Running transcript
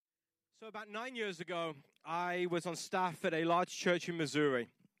So about 9 years ago, I was on staff at a large church in Missouri.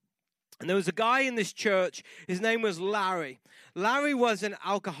 And there was a guy in this church, his name was Larry. Larry was an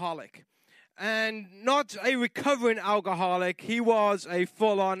alcoholic. And not a recovering alcoholic, he was a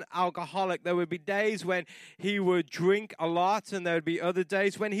full-on alcoholic. There would be days when he would drink a lot, and there would be other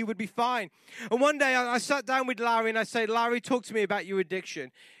days when he would be fine. And one day I sat down with Larry, and I said, Larry, talk to me about your addiction.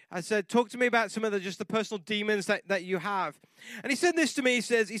 I said, talk to me about some of the personal demons that you have. And he said this to me, he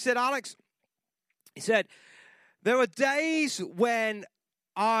said, Alex, he said, there are days when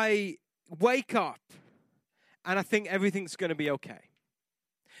I wake up and I think everything's going to be okay.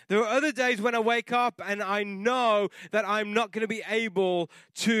 There are other days when I wake up and I know that I'm not going to be able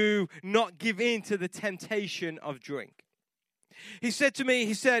to not give in to the temptation of drink. He said to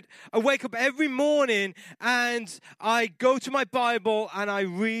me, I wake up every morning and I go to my Bible and I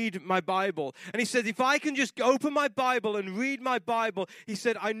read my Bible. And he said, if I can just open my Bible and read my Bible, he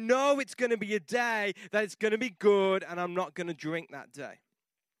said, I know it's going to be a day that it's going to be good and I'm not going to drink that day.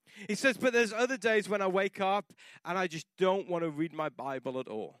 He says, but there's other days when I wake up and I just don't want to read my Bible at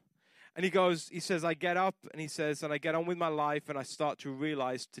all. And he says, I get up and I get on with my life and I start to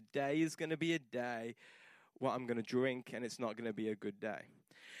realize today is going to be a day where I'm going to drink and it's not going to be a good day.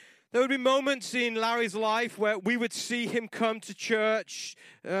 There would be moments in Larry's life where we would see him come to church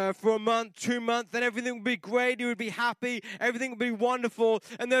for a month, 2 months, and everything would be great. He would be happy. Everything would be wonderful.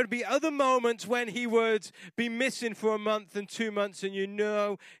 And there would be other moments when he would be missing for a month and 2 months, and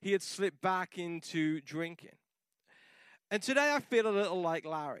he had slipped back into drinking. And today I feel a little like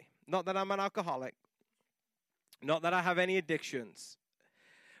Larry. Not that I'm an alcoholic. Not that I have any addictions.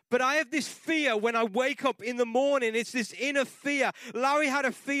 But I have this fear when I wake up in the morning. It's this inner fear. Larry had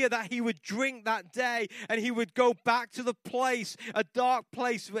a fear that he would drink that day and he would go back to the place, a dark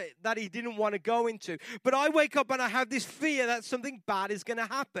place that he didn't want to go into. But I wake up and I have this fear that something bad is going to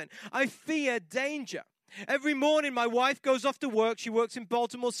happen. I fear danger. Every morning my wife goes off to work. She works in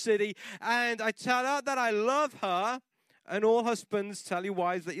Baltimore City. And I tell her that I love her. And all husbands, tell your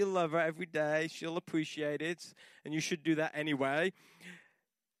wives that you love her every day. She'll appreciate it. And you should do that anyway.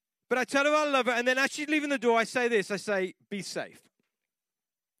 But I tell her I love her, and then as she's leaving the door, I say this. I say, be safe.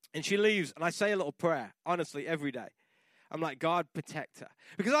 And she leaves, and I say a little prayer, honestly, every day. I'm like, God, protect her.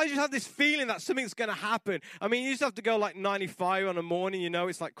 Because I just have this feeling that something's going to happen. I mean, you just have to go like 95 on a morning,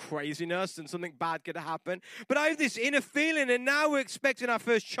 it's like craziness, and something bad could happen. But I have this inner feeling, and now we're expecting our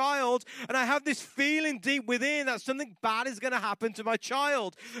first child, and I have this feeling deep within that something bad is going to happen to my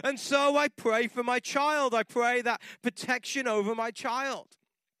child. And so I pray for my child. I pray that protection over my child.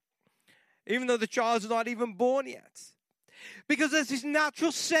 Even though the child's not even born yet. Because there's this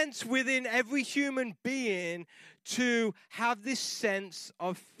natural sense within every human being to have this sense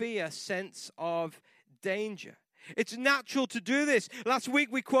of fear, sense of danger. It's natural to do this. Last week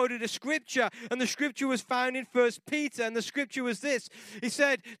we quoted a scripture, and the scripture was found in 1 Peter, and the scripture was this. He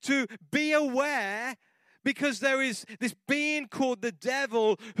said to be aware, because there is this being called the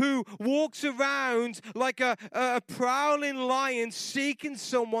devil who walks around like a prowling lion seeking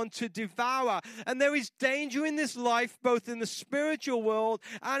someone to devour. And there is danger in this life, both in the spiritual world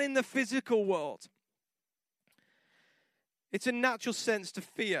and in the physical world. It's a natural sense to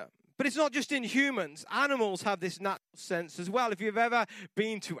fear. But it's not just in humans. Animals have this natural sense as well. If you've ever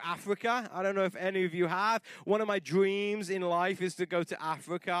been to Africa, I don't know if any of you have. One of my dreams in life is to go to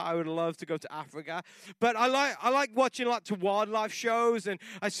Africa. I would love to go to Africa. But I like watching lots of wildlife shows, and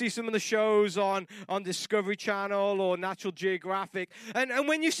I see some of the shows on Discovery Channel or Natural Geographic. And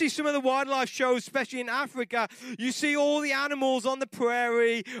when you see some of the wildlife shows, especially in Africa, you see all the animals on the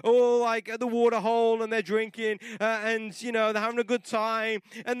prairie, all like at the water hole, and they're drinking, and they're having a good time.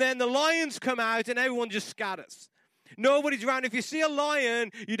 And then the lions come out and everyone just scatters. Nobody's around. If you see a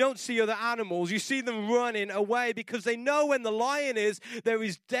lion, you don't see other animals. You see them running away because they know when the lion is, there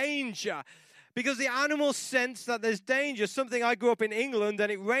is danger. Because the animals sense that there's danger. Something, I grew up in England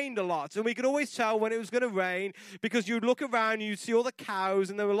and it rained a lot. And we could always tell when it was going to rain because you'd look around and you'd see all the cows,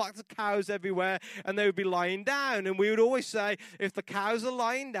 and there were lots of cows everywhere, and they would be lying down. And we would always say, if the cows are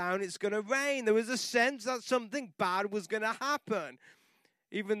lying down, it's going to rain. There was a sense that something bad was going to happen.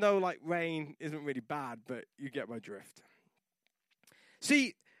 Even though, rain isn't really bad, but you get my drift.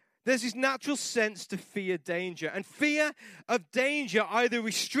 See, there's this natural sense to fear danger. And fear of danger either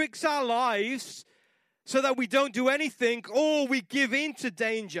restricts our lives so that we don't do anything, or we give in to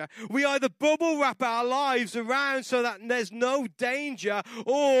danger. We either bubble wrap our lives around so that there's no danger,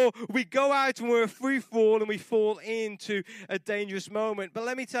 or we go out and we're a free fall and we fall into a dangerous moment. But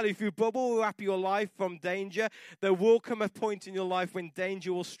let me tell you, if you bubble wrap your life from danger, there will come a point in your life when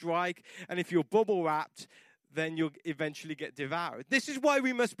danger will strike. And if you're bubble wrapped, then you'll eventually get devoured. This is why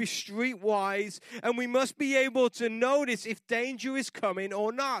we must be streetwise, and we must be able to notice if danger is coming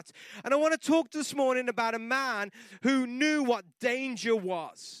or not. And I want to talk this morning about a man who knew what danger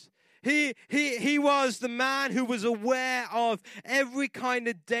was. He was the man who was aware of every kind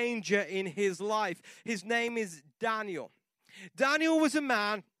of danger in his life. His name is Daniel. Daniel was a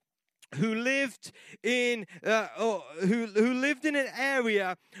man who lived in an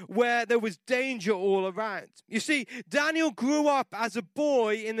area where there was danger all around. You see, Daniel grew up as a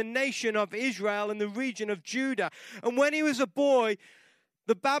boy in the nation of Israel in the region of Judah. And when he was a boy,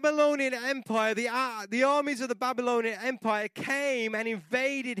 the Babylonian Empire, the armies of the Babylonian Empire came and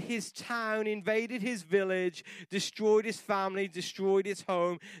invaded his town, invaded his village, destroyed his family, destroyed his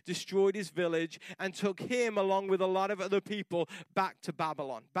home, destroyed his village, and took him along with a lot of other people back to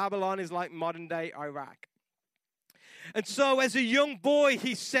Babylon. Babylon is like modern-day Iraq. And so as a young boy,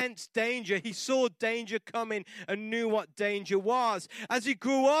 he sensed danger. He saw danger coming and knew what danger was. As he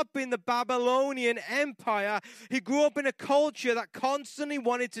grew up in the Babylonian Empire, he grew up in a culture that constantly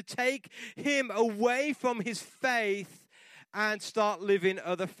wanted to take him away from his faith and start living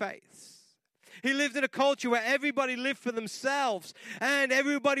other faiths. He lived in a culture where everybody lived for themselves and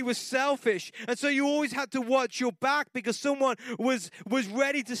everybody was selfish. And so you always had to watch your back because someone was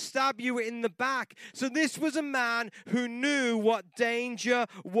ready to stab you in the back. So this was a man who knew what danger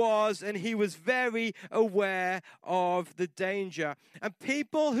was, and he was very aware of the danger. And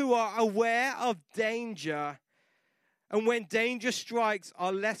people who are aware of danger and when danger strikes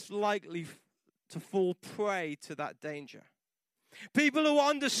are less likely to fall prey to that danger. People who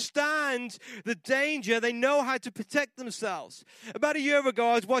understand the danger, they know how to protect themselves. About a year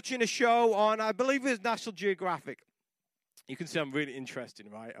ago, I was watching a show on, I believe it was National Geographic. You can see I'm really interested,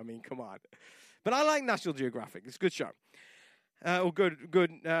 right? I mean, come on. But I like National Geographic. It's a good show.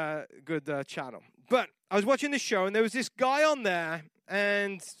 Good channel. But I was watching this show, and there was this guy on there,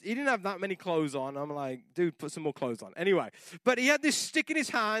 and he didn't have that many clothes on. I'm like, dude, put some more clothes on. Anyway, but he had this stick in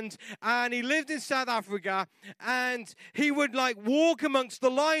his hand, and he lived in South Africa, and he would like walk amongst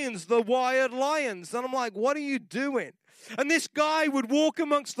the lions, the wild lions. And I'm like, what are you doing? And this guy would walk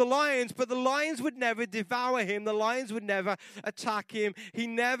amongst the lions, but the lions would never devour him. The lions would never attack him. He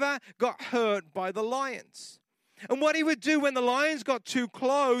never got hurt by the lions. And what he would do when the lions got too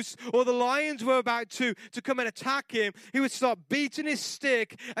close or the lions were about to come and attack him, he would start beating his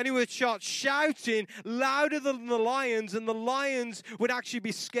stick and he would start shouting louder than the lions, and the lions would actually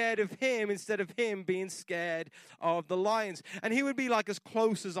be scared of him instead of him being scared of the lions. And he would be like as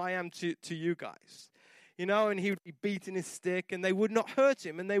close as I am to you guys. You know, and he would be beating his stick and they would not hurt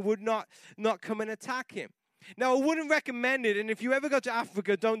him and they would not come and attack him. Now, I wouldn't recommend it, and if you ever go to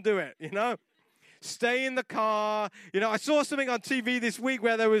Africa, don't do it, you know. Stay in the car. You know, I saw something on TV this week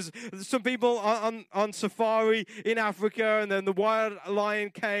where there was some people on safari in Africa, and then the wild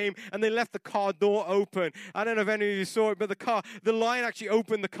lion came and they left the car door open. I don't know if any of you saw it, but the lion actually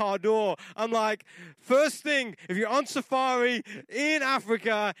opened the car door. I'm like, first thing, if you're on safari in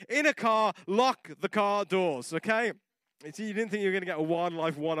Africa in a car, lock the car doors, okay? See, you didn't think you were going to get a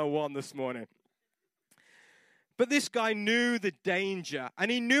wildlife 101 this morning. But this guy knew the danger, and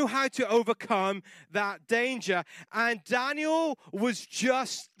he knew how to overcome that danger. And Daniel was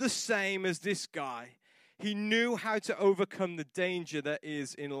just the same as this guy. He knew how to overcome the danger that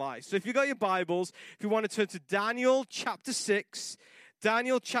is in life. So if you've got your Bibles, if you want to turn to Daniel chapter 6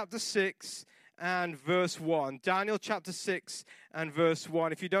 and verse 1. Daniel chapter 6 and verse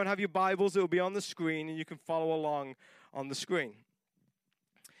 1. If you don't have your Bibles, it will be on the screen, and you can follow along on the screen.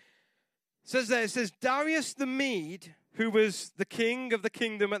 It says, Darius the Mede, who was the king of the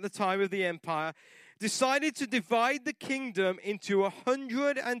kingdom at the time of the empire, decided to divide the kingdom into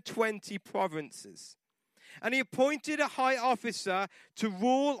 120 provinces. And he appointed a high officer to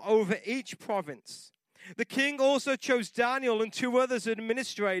rule over each province. The king also chose Daniel and 2 others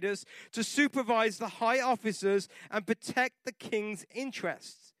administrators to supervise the high officers and protect the king's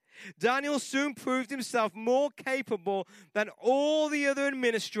interests. Daniel soon proved himself more capable than all the other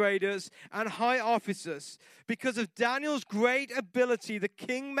administrators and high officers. Because of Daniel's great ability, the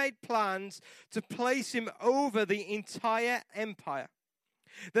king made plans to place him over the entire empire.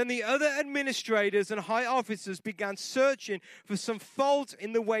 Then the other administrators and high officers began searching for some fault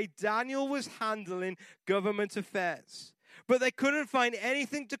in the way Daniel was handling government affairs. But they couldn't find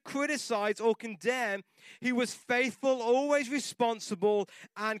anything to criticize or condemn. He was faithful, always responsible,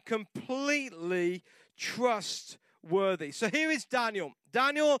 and completely trustworthy. So here is Daniel.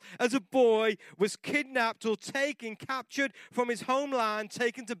 Daniel, as a boy, was kidnapped or captured from his homeland,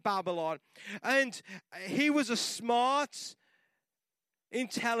 taken to Babylon. And he was a smart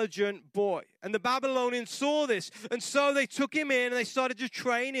intelligent boy. And the Babylonians saw this. And so they took him in and they started to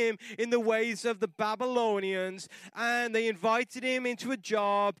train him in the ways of the Babylonians. And they invited him into a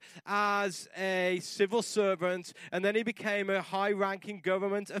job as a civil servant. And then he became a high-ranking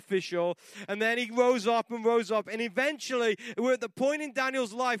government official. And then he rose up and rose up. And eventually, we're at the point in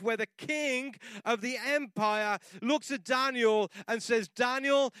Daniel's life where the king of the empire looks at Daniel and says,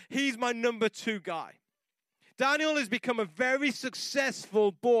 Daniel, he's my number 2 guy. Daniel has become a very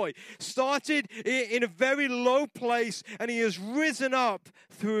successful boy, started in a very low place, and he has risen up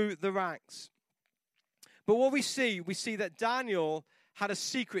through the ranks. But what we see that Daniel had a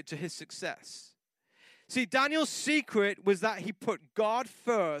secret to his success. See, Daniel's secret was that he put God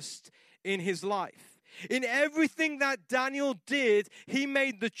first in his life. In everything that Daniel did, he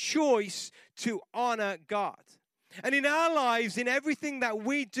made the choice to honor God. And in our lives, in everything that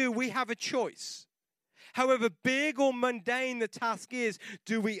we do, we have a choice. However big or mundane the task is,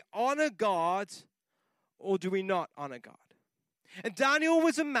 do we honor God or do we not honor God? And Daniel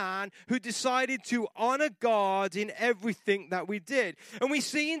was a man who decided to honor God in everything that we did. And we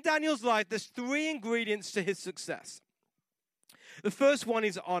see in Daniel's life there's 3 ingredients to his success. The first one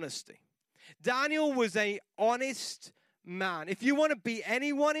is honesty. Daniel was an honest man. If you want to be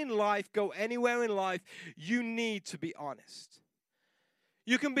anyone in life, go anywhere in life, you need to be honest.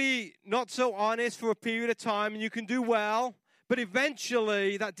 You can be not so honest for a period of time and you can do well, but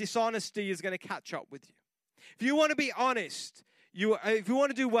eventually that dishonesty is going to catch up with you. If you want to be honest, if you want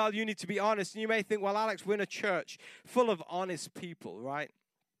to do well, you need to be honest. And you may think, well, Alex, we're in a church full of honest people, right?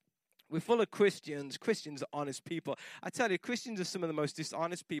 We're full of Christians. Christians are honest people. I tell you, Christians are some of the most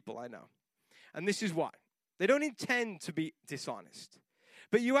dishonest people I know. And this is why. They don't intend to be dishonest.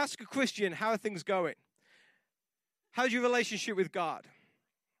 But you ask a Christian, how are things going? How's your relationship with God?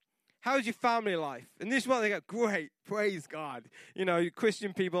 How's your family life? And this is what they go, great, praise God. You know,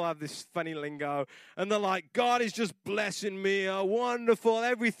 Christian people have this funny lingo, and they're like, God is just blessing me, oh, wonderful,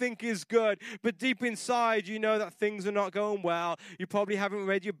 everything is good. But deep inside, you know that things are not going well. You probably haven't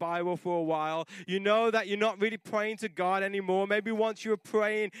read your Bible for a while. You know that you're not really praying to God anymore. Maybe once you were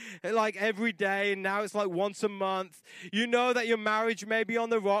praying like every day, and now it's like once a month. You know that your marriage may be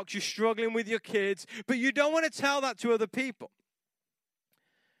on the rocks. You're struggling with your kids, but you don't want to tell that to other people.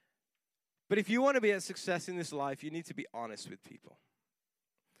 But if you want to be a success in this life, you need to be honest with people.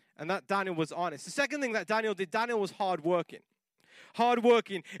 And that Daniel was honest. The second thing that Daniel did, Daniel was hardworking.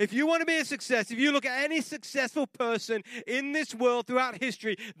 Hardworking. If you want to be a success, if you look at any successful person in this world throughout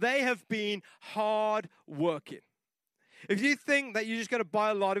history, they have been hardworking. If you think that you're just going to buy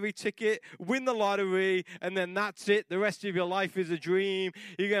a lottery ticket, win the lottery, and then that's it, the rest of your life is a dream,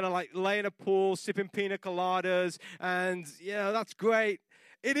 you're going to like lay in a pool, sipping pina coladas, and that's great.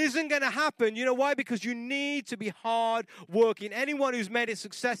 It isn't going to happen. You know why? Because you need to be hard working. Anyone who's made a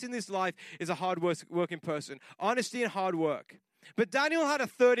success in this life is a hard working person. Honesty and hard work. But Daniel had a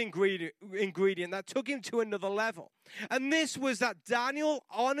third ingredient that took him to another level. And this was that Daniel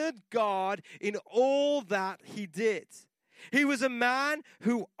honored God in all that he did. He was a man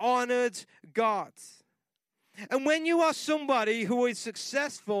who honored God. And when you are somebody who is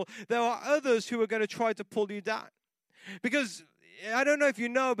successful, there are others who are going to try to pull you down. Because I don't know if you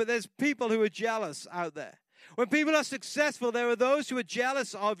know, but there's people who are jealous out there. When people are successful, there are those who are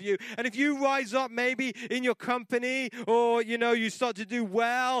jealous of you. And if you rise up maybe in your company or, you start to do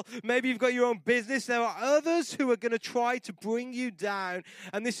well, maybe you've got your own business, there are others who are going to try to bring you down.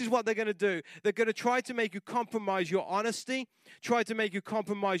 And this is what they're going to do. They're going to try to make you compromise your honesty, try to make you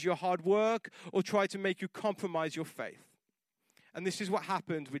compromise your hard work, or try to make you compromise your faith. And this is what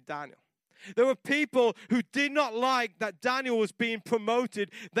happened with Daniel. There were people who did not like that Daniel was being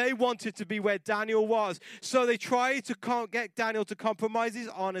promoted. They wanted to be where Daniel was. So they tried to get Daniel to compromise his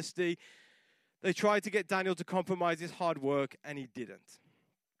honesty. They tried to get Daniel to compromise his hard work, and he didn't.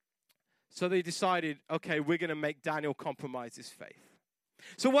 So they decided, okay, we're going to make Daniel compromise his faith.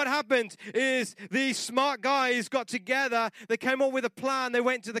 So what happened is these smart guys got together. They came up with a plan. They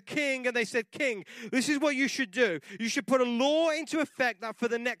went to the king and they said, King, this is what you should do. You should put a law into effect that for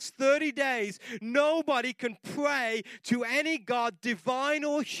the next 30 days, nobody can pray to any god, divine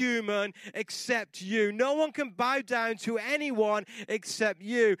or human, except you. No one can bow down to anyone except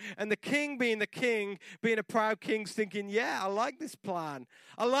you. And the king, being a proud king, thinking, yeah, I like this plan.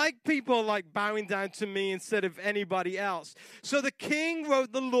 I like people like bowing down to me instead of anybody else. So the king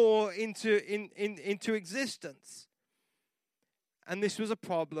wrote the law into existence. And this was a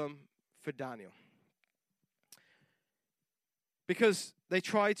problem for Daniel. Because they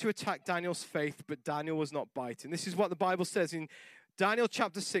tried to attack Daniel's faith, but Daniel was not biting. This is what the Bible says in Daniel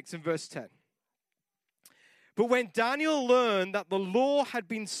chapter 6 and verse 10. But when Daniel learned that the law had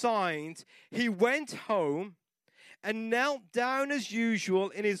been signed, he went home and knelt down as usual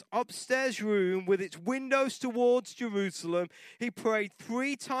in his upstairs room with its windows towards Jerusalem. He prayed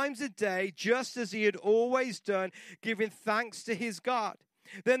 3 times a day, just as he had always done, giving thanks to his God.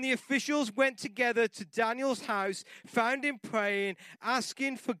 Then the officials went together to Daniel's house, found him praying,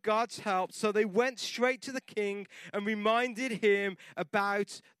 asking for God's help. So they went straight to the king and reminded him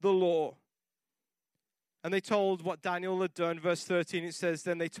about the law. And they told what Daniel had done. Verse 13, it says,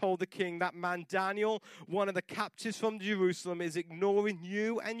 then they told the king, that man Daniel, one of the captives from Jerusalem, is ignoring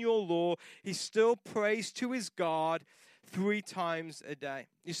you and your law. He still prays to his God 3 times a day.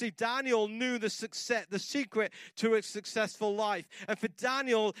 You see, Daniel knew the secret to a successful life. And for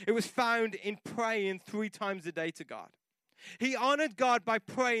Daniel, it was found in praying 3 times a day to God. He honored God by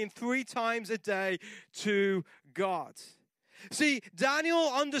praying 3 times a day to God. See,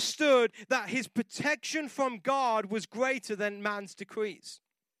 Daniel understood that his protection from God was greater than man's decrees.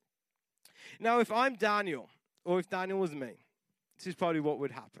 Now, if I'm Daniel, or if Daniel was me, this is probably what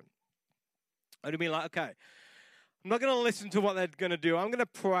would happen. I'd be like, okay, I'm not going to listen to what they're going to do. I'm going to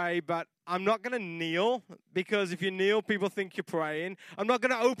pray, but I'm not going to kneel, because if you kneel, people think you're praying. I'm not going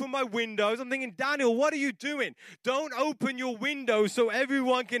to open my windows. I'm thinking, Daniel, what are you doing? Don't open your windows so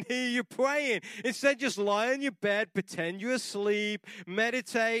everyone can hear you praying. Instead, just lie in your bed, pretend you're asleep,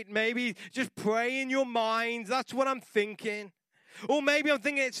 meditate, maybe just pray in your mind. That's what I'm thinking. Or maybe I'm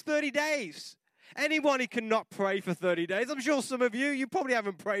thinking it's 30 days. Anyone who cannot pray for 30 days. I'm sure some of you probably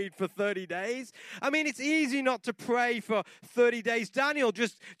haven't prayed for 30 days. I mean, it's easy not to pray for 30 days. Daniel,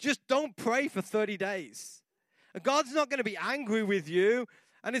 just don't pray for 30 days. God's not going to be angry with you,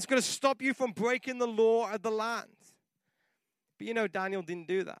 and it's going to stop you from breaking the law of the land. But you know, Daniel didn't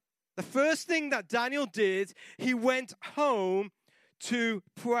do that. The first thing that Daniel did, he went home to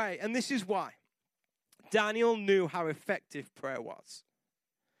pray. And this is why. Daniel knew how effective prayer was.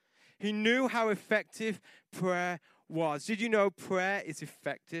 He knew how effective prayer was. Did you know prayer is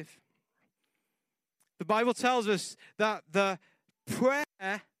effective? The Bible tells us that the prayer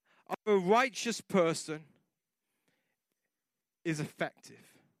of a righteous person is effective.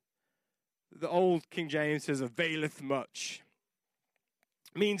 The old King James says, availeth much.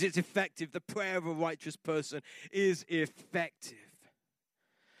 It means it's effective. The prayer of a righteous person is effective.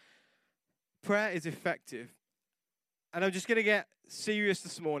 Prayer is effective. And I'm just going to get serious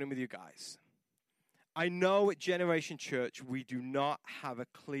this morning with you guys. I know at Generation Church we do not have a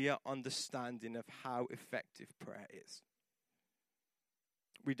clear understanding of how effective prayer is.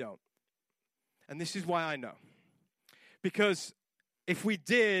 We don't. And this is why I know. Because if we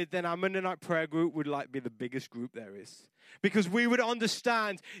did, then our Monday night prayer group would be the biggest group there is. Because we would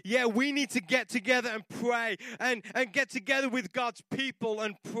understand, we need to get together and pray and get together with God's people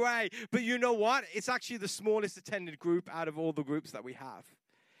and pray. But you know what? It's actually the smallest attended group out of all the groups that we have.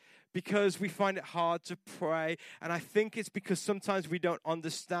 Because we find it hard to pray. And I think it's because sometimes we don't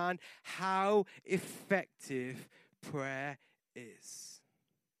understand how effective prayer is.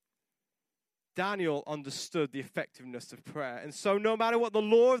 Daniel understood the effectiveness of prayer. And so no matter what the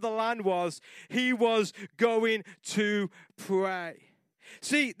law of the land was, he was going to pray.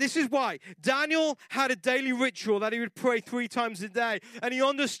 See, this is why. Daniel had a daily ritual that he would pray 3 times a day. And he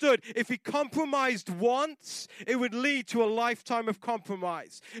understood if he compromised once, it would lead to a lifetime of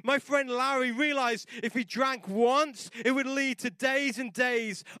compromise. My friend Larry realized if he drank once, it would lead to days and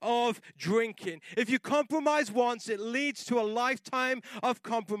days of drinking. If you compromise once, it leads to a lifetime of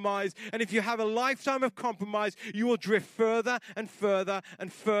compromise. And if you have a lifetime of compromise, you will drift further and further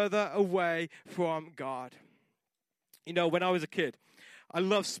and further away from God. You know, when I was a kid, I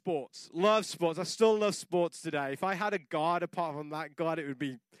love sports. Love sports. I still love sports today. If I had a God apart from that God, it would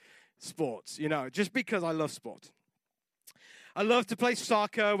be sports, just because I love sport. I loved to play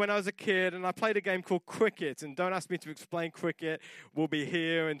soccer when I was a kid, and I played a game called cricket. And don't ask me to explain cricket. We'll be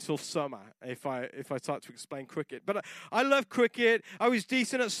here until summer if I start to explain cricket. But I love cricket. I was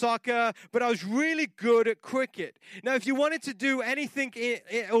decent at soccer, but I was really good at cricket. Now, if you wanted to do anything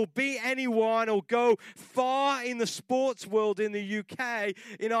or be anyone or go far in the sports world in the UK,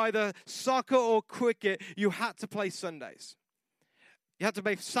 in either soccer or cricket, you had to play Sundays. You had to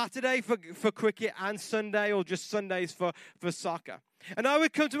play Saturday for cricket and Sunday, or just Sundays for soccer. And I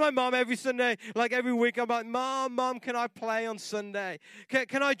would come to my mom every Sunday, like every week. I'm like, Mom, can I play on Sunday?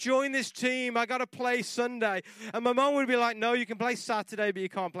 Can I join this team? I got to play Sunday. And my mom would be like, no, you can play Saturday, but you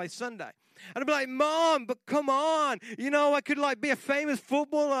can't play Sunday. And I'd be like, Mom, but come on. I could be a famous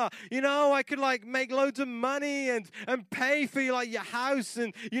footballer. I could make loads of money and pay for your house,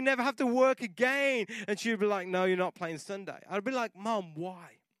 and you never have to work again. And she'd be like, no, you're not playing Sunday. I'd be like, Mom,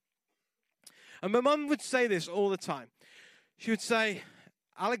 why? And my mum would say this all the time. She would say,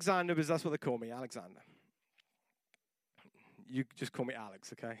 Alexander, because that's what they call me, Alexander. You just call me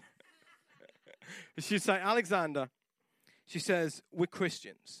Alex, okay? She'd say, Alexander, she says, we're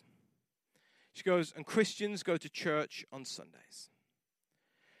Christians. She goes, and Christians go to church on Sundays.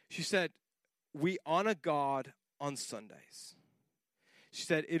 She said, we honor God on Sundays. She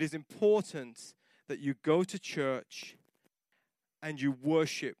said, it is important that you go to church and you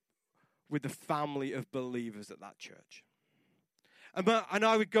worship with the family of believers at that church. And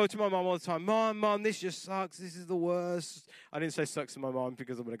I would go to my mom all the time, Mom, this just sucks. This is the worst. I didn't say sucks to my mom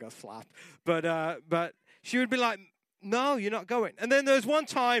because I'm going to go slapped. But she would be like, no, you're not going. And then there was one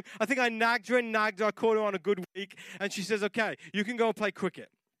time, I think I nagged her. I caught her on a good week. And she says, okay, you can go and play cricket.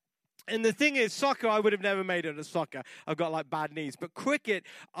 And the thing is, soccer, I would have never made it at soccer. I've got like bad knees. But cricket,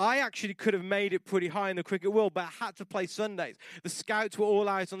 I actually could have made it pretty high in the cricket world, but I had to play Sundays. The scouts were all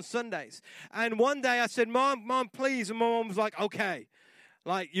out on Sundays. And one day I said, Mom, please. And my mom was like, okay.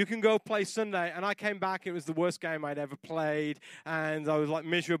 Like, you can go play Sunday. And I came back. It was the worst game I'd ever played. And I was, like,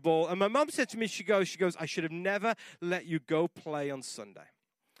 miserable. And my mom said to me, she goes, I should have never let you go play on Sunday.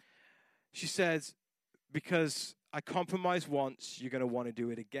 She says, because I compromised once, you're going to want to do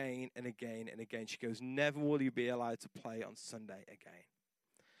it again and again and again. She goes, never will you be allowed to play on Sunday again.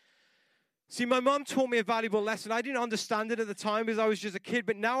 See, my mom taught me a valuable lesson. I didn't understand it at the time because I was just a kid,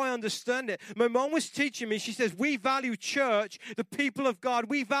 but now I understand it. My mom was teaching me. She says, we value church, the people of God.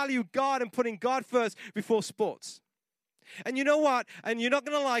 We value God and putting God first before sports. And you know what? And you're not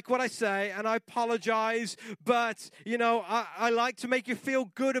going to like what I say, and I apologize, but, you know, I like to make you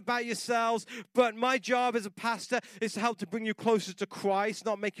feel good about yourselves, but my job as a pastor is to help to bring you closer to Christ,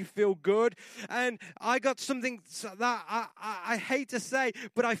 not make you feel good. And I got something that I hate to say,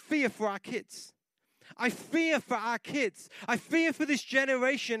 but I fear for our kids. I fear for our kids. I fear for this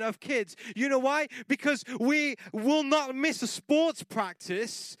generation of kids. You know why? Because we will not miss a sports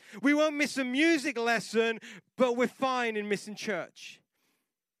practice. We won't miss a music lesson, but we're fine in missing church.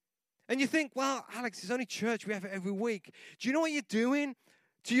 And you think, well, Alex, it's only church. We have it every week. Do you know what you're doing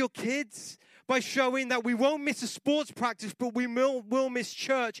to your kids? By showing that we won't miss a sports practice, but we will miss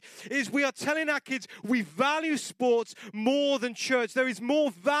church, is we are telling our kids we value sports more than church. There is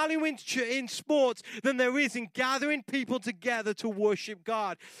more value in sports than there is in gathering people together to worship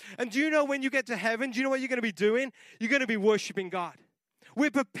God. And do you know when you get to heaven, do you know what you're going to be doing? You're going to be worshiping God.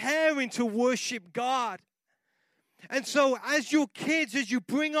 We're preparing to worship God. And so as you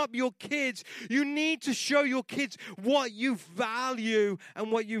bring up your kids, you need to show your kids what you value,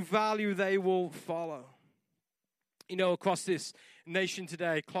 and what you value they will follow. You know, across this nation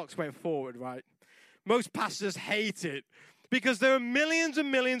today, clocks went forward, right? Most pastors hate it because there are millions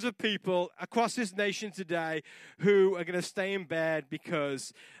and millions of people across this nation today who are going to stay in bed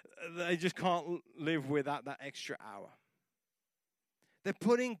because they just can't live without that extra hour. They're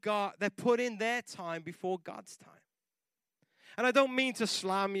putting their time before God's time. And I don't mean to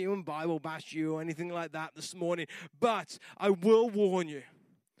slam you and Bible bash you or anything like that this morning, but I will warn you.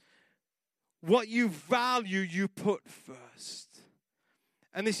 What you value, you put first.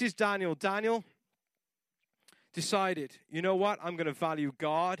 And this is Daniel. Daniel decided, you know what? I'm going to value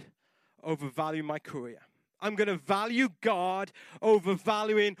God over value my career. I'm going to value God over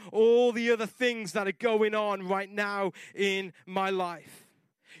valuing all the other things that are going on right now in my life.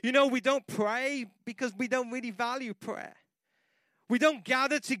 You know, we don't pray because we don't really value prayer. We don't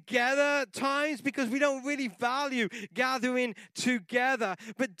gather together at times because we don't really value gathering together.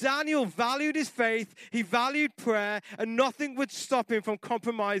 But Daniel valued his faith, he valued prayer, and nothing would stop him from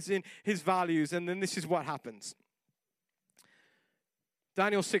compromising his values. And then this is what happens.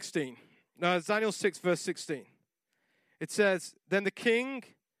 Daniel 6, verse 16. It says,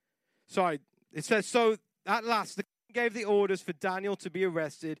 so at last the king gave the orders for Daniel to be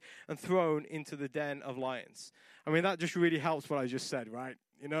arrested and thrown into the den of lions. I mean, that just really helps what I just said, right?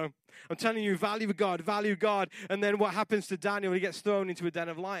 You know, I'm telling you, value God. And then what happens to Daniel? He gets thrown into a den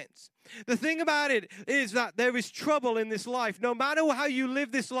of lions. The thing about it is that there is trouble in this life. No matter how you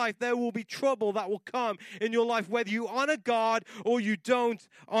live this life, there will be trouble that will come in your life. Whether you honor God or you don't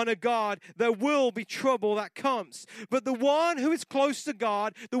honor God, there will be trouble that comes. But the one who is close to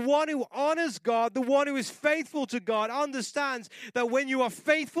God, the one who honors God, the one who is faithful to God, understands that when you are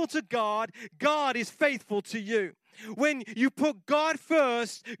faithful to God, God is faithful to you. When you put God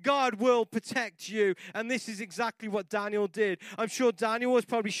first, God will protect you. And this is exactly what Daniel did. I'm sure Daniel was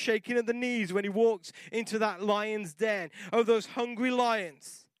probably shaking at the knees when he walked into that lion's den. Oh, those hungry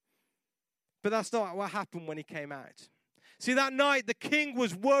lions. But that's not what happened when he came out. See, that night, the king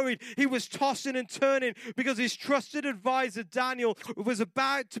was worried. He was tossing and turning because his trusted advisor, Daniel, was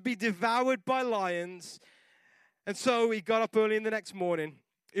about to be devoured by lions. And so he got up early in the next morning.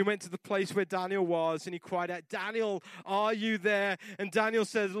 He went to the place where Daniel was, and he cried out, "Daniel, are you there?" And Daniel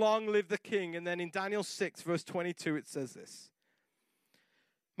says, "Long live the king." And then in Daniel 6, verse 22, it says this: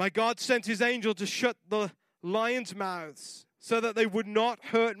 "My God sent his angel to shut the lions' mouths, so that they would not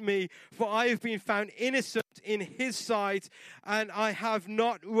hurt me, for I have been found innocent in his sight, and I have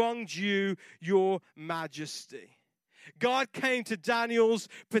not wronged you, your majesty." God came to Daniel's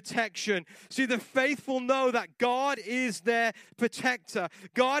protection. See, the faithful know that God is their protector.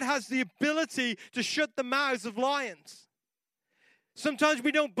 God has the ability to shut the mouths of lions. Sometimes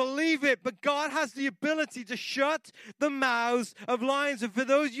we don't believe it, but God has the ability to shut the mouths of lions. And for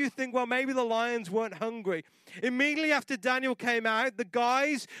those of you who think, well, maybe the lions weren't hungry. Immediately after Daniel came out, the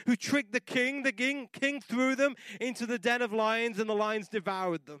guys who tricked the king threw them into the den of lions, and the lions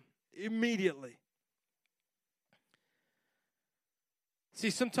devoured them immediately. See,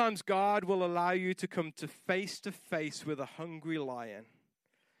 sometimes God will allow you to come to face with a hungry lion,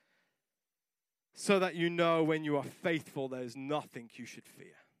 so that you know when you are faithful, there's nothing you should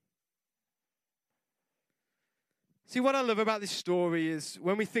fear. See, what I love about this story is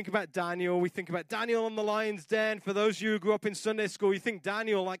when we think about Daniel, we think about Daniel in the lion's den. For those of you who grew up in Sunday school, you think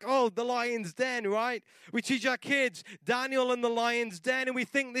Daniel like, oh, the lion's den, right? We teach our kids Daniel in the lion's den, and we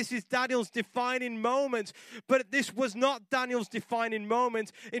think this is Daniel's defining moment. But this was not Daniel's defining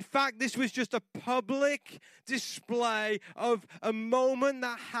moment. In fact, this was just a public display of a moment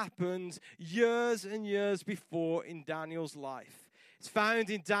that happened years and years before in Daniel's life. It's found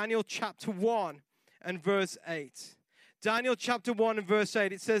in Daniel chapter 1 and verse 8. Daniel chapter 1 and verse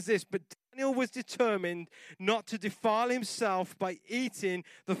 8, it says this: "But Daniel was determined not to defile himself by eating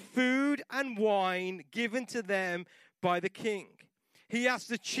the food and wine given to them by the king. He asked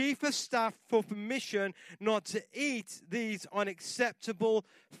the chief of staff for permission not to eat these unacceptable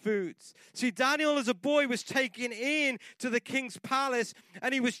foods." See, Daniel as a boy was taken in to the king's palace,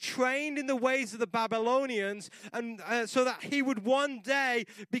 and he was trained in the ways of the Babylonians, and so that he would one day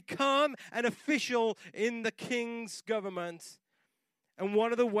become an official in the king's government. And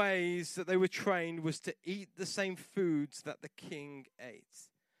one of the ways that they were trained was to eat the same foods that the king ate.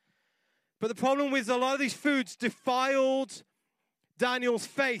 But the problem was a lot of these foods defiled Daniel's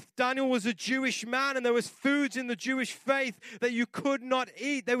faith. Daniel was a Jewish man, and there was foods in the Jewish faith that you could not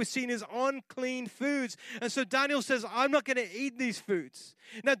eat. They were seen as unclean foods. And so Daniel says, I'm not going to eat these foods.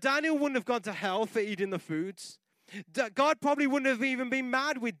 Now, Daniel wouldn't have gone to hell for eating the foods. God probably wouldn't have even been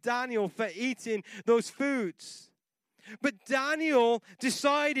mad with Daniel for eating those foods. But Daniel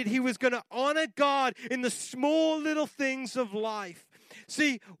decided he was going to honor God in the small little things of life.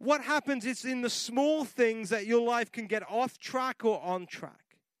 See, what happens is in the small things that your life can get off track or on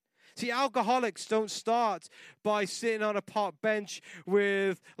track. See, alcoholics don't start by sitting on a park bench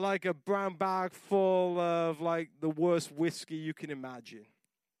with like a brown bag full of like the worst whiskey you can imagine.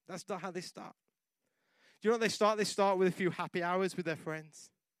 That's not how they start. Do you know what they start? They start with a few happy hours with their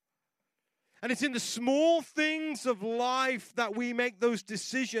friends. And it's in the small things of life that we make those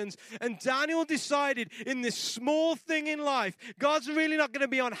decisions. And Daniel decided in this small thing in life, God's really not going to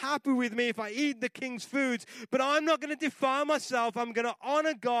be unhappy with me if I eat the king's foods, but I'm not going to defile myself. I'm going to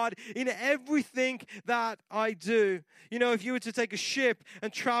honor God in everything that I do. You know, if you were to take a ship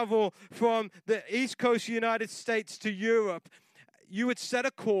and travel from the east coast of the United States to Europe, you would set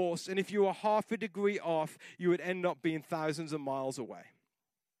a course, and if you were half a degree off, you would end up being thousands of miles away.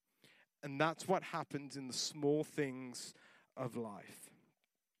 And that's what happens in the small things of life.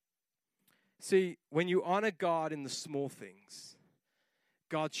 See, when you honor God in the small things,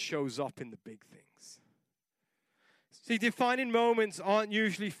 God shows up in the big things. See, defining moments aren't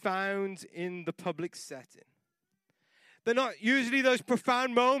usually found in the public setting. They're not usually those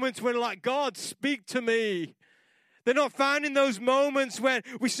profound moments when, like, God, speak to me. They're not found in those moments when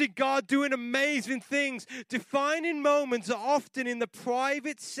we see God doing amazing things. Defining moments are often in the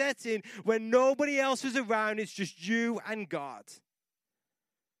private setting when nobody else is around. It's just you and God.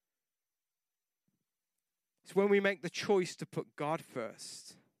 It's when we make the choice to put God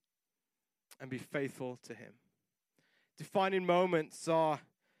first and be faithful to Him. Defining moments are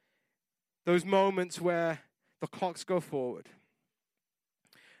those moments where the clocks go forward.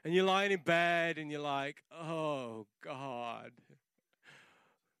 And you're lying in bed and you're like, oh, God,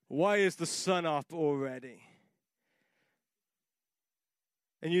 why is the sun up already?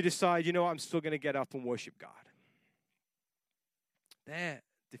 And you decide, you know what, I'm still going to get up and worship God. They're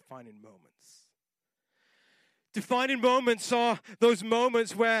defining moments. Defining moments are those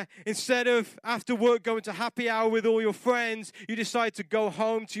moments where instead of after work going to happy hour with all your friends, you decide to go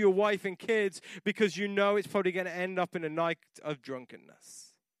home to your wife and kids because you know it's probably going to end up in a night of drunkenness.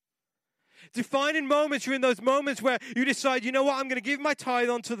 Defining moments are in those moments where you decide, you know what, I'm going to give my tithe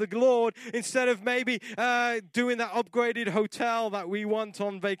unto the Lord instead of maybe doing that upgraded hotel that we want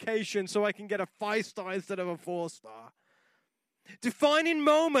on vacation so I can get a 5-star instead of a 4-star. Defining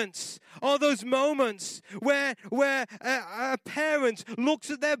moments are those moments where a parent looks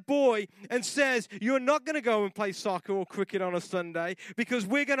at their boy and says, you're not going to go and play soccer or cricket on a Sunday because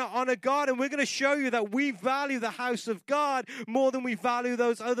we're going to honor God and we're going to show you that we value the house of God more than we value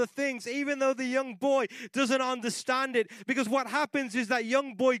those other things, even though the young boy doesn't understand it. Because what happens is that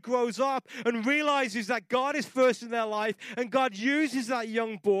young boy grows up and realizes that God is first in their life, and God uses that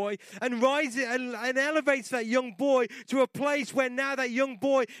young boy and rises and elevates that young boy to a place where now that young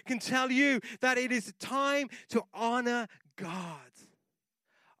boy can tell you that it is time to honor God.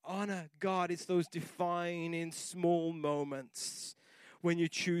 Honor God. It's those defining small moments when you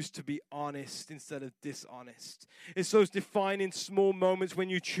choose to be honest instead of dishonest. It's those defining small moments when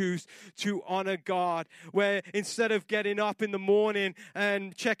you choose to honor God, where instead of getting up in the morning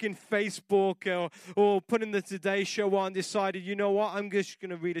and checking Facebook or putting the Today Show on, decided, you know what, I'm just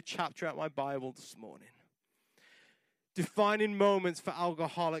going to read a chapter out of my Bible this morning. Defining moments for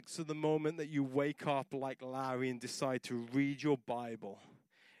alcoholics are the moment that you wake up like Larry and decide to read your Bible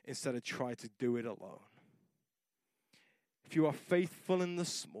instead of try to do it alone. If you are faithful in the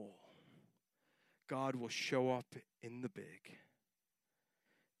small, God will show up in the big.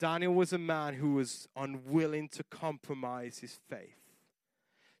 Daniel was a man who was unwilling to compromise his faith.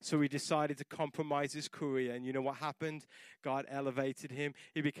 So he decided to compromise his career. And you know what happened? God elevated him.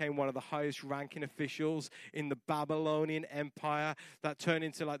 He became one of the highest ranking officials in the Babylonian Empire that turned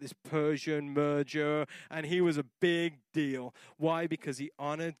into like this Persian merger. And he was a big deal. Why? Because he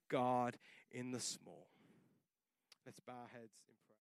honored God in the small. Let's bow our heads.